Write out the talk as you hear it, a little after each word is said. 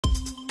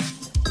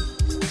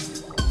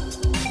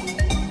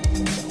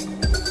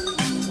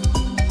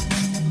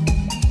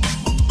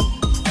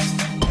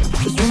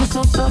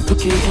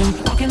suffocating.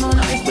 Walking on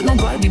ice but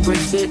nobody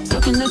breaks it.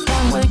 Stuck in this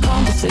one-way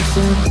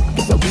conversation.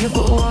 Guess I'll be here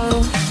for a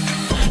while.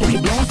 And you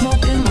blowing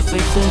smoke in my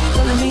face and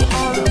telling me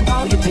all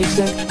about your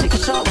paycheck. Take a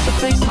shot with the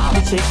fake smile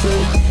and chase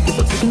it. Guess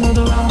I'll take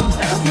another round.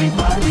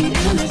 Everybody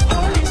in this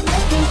party's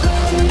fucking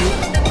crazy.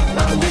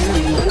 I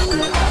really wish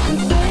that I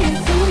could say it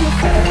to your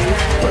face,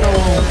 but I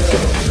won't.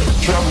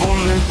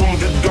 Traveling through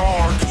the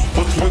dark,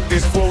 what's with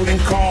these floating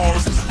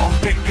cars? I'm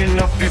picking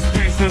up these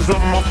pieces of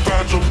my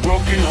fragile,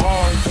 broken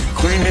heart.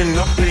 Cleaning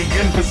up the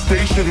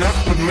infestation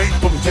that's been made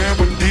from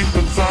terror deep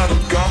inside of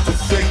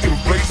godforsaken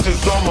places.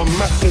 I'm a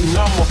mess and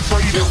I'm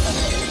afraid of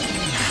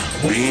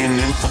being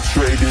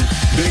infiltrated.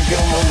 Think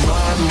on my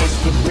mind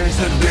must have been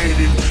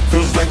sedated.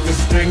 Feels like the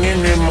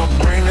stinging in my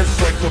brain. It's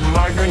like the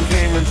migraine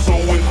came and so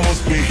it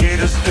must be here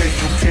to stay.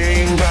 You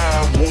came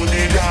by, what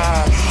did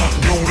I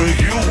do to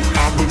you?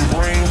 I've been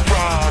brain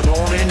fried,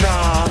 on and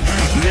on.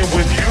 Live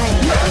with you.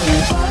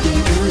 Everybody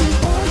in this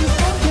party's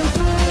fucking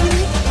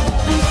crazy.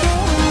 And so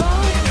am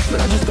I. But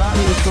I just got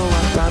here so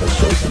I gotta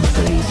show some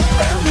face.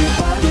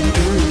 Everybody in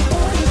this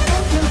party's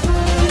fucking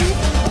crazy.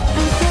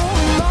 And so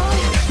am I.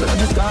 But I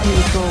just got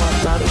here so I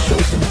gotta show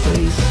some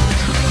face.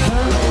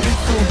 Hello,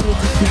 it's so good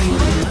to see you.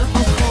 It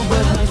was cool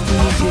but nice to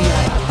meet you.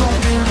 I don't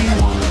really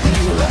wanna be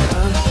like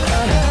us.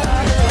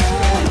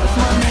 What's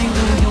my name,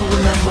 do you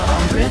remember?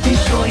 I'm pretty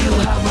sure you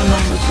have my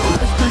number. So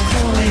let's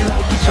pretend we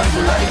like each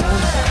other like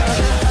us.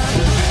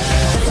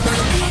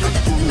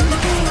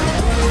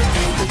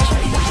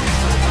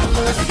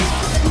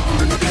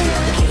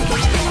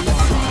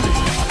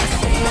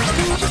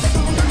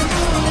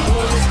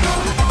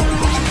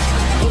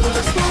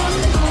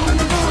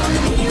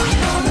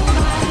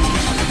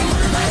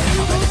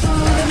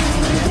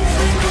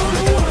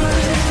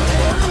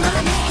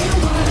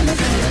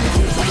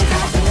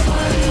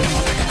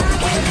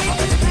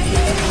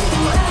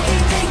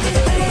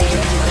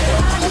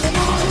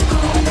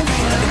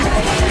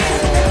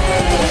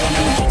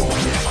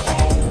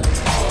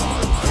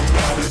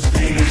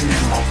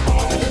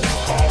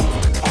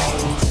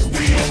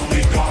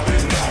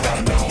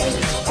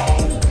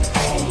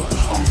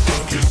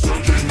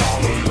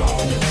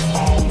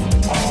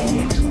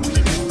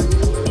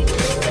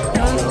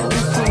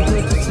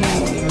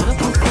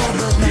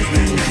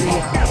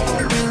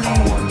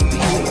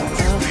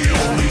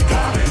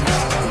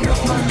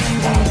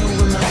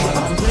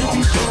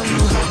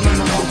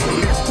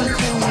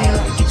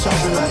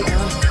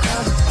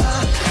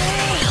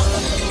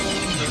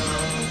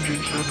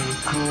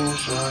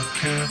 I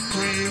can't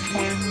breathe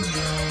when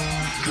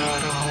you've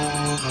got a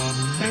hold on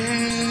me.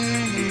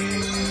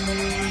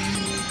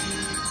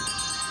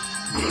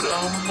 But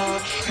I'm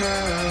not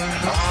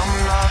scared. I'm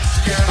not